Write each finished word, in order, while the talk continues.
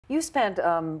You spent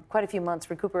quite a few months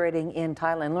recuperating in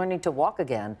Thailand, learning to walk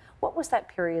again. What was that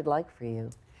period like for you?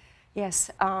 Yes,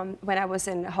 when I was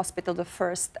in hospital the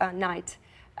first night,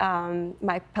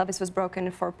 my pelvis was broken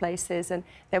in 4 places, and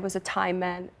there was a Thai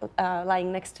man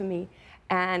lying next to me.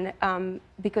 And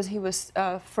because he was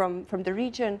from the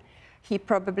region, he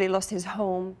probably lost his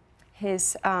home,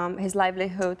 his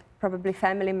livelihood, probably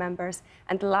family members.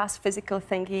 And the last physical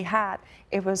thing he had,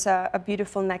 it was a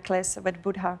beautiful necklace with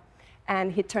Buddha.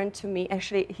 And he turned to me.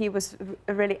 Actually, he was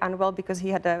really unwell because he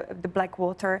had the black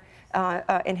water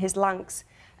in his lungs.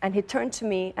 And he turned to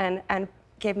me and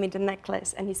gave me the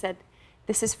necklace. And he said,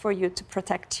 "This is for you to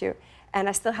protect you." And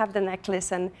I still have the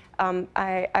necklace, and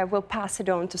I will pass it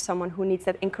on to someone who needs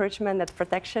that encouragement, that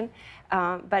protection.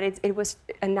 But it was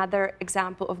another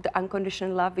example of the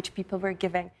unconditional love which people were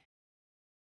giving.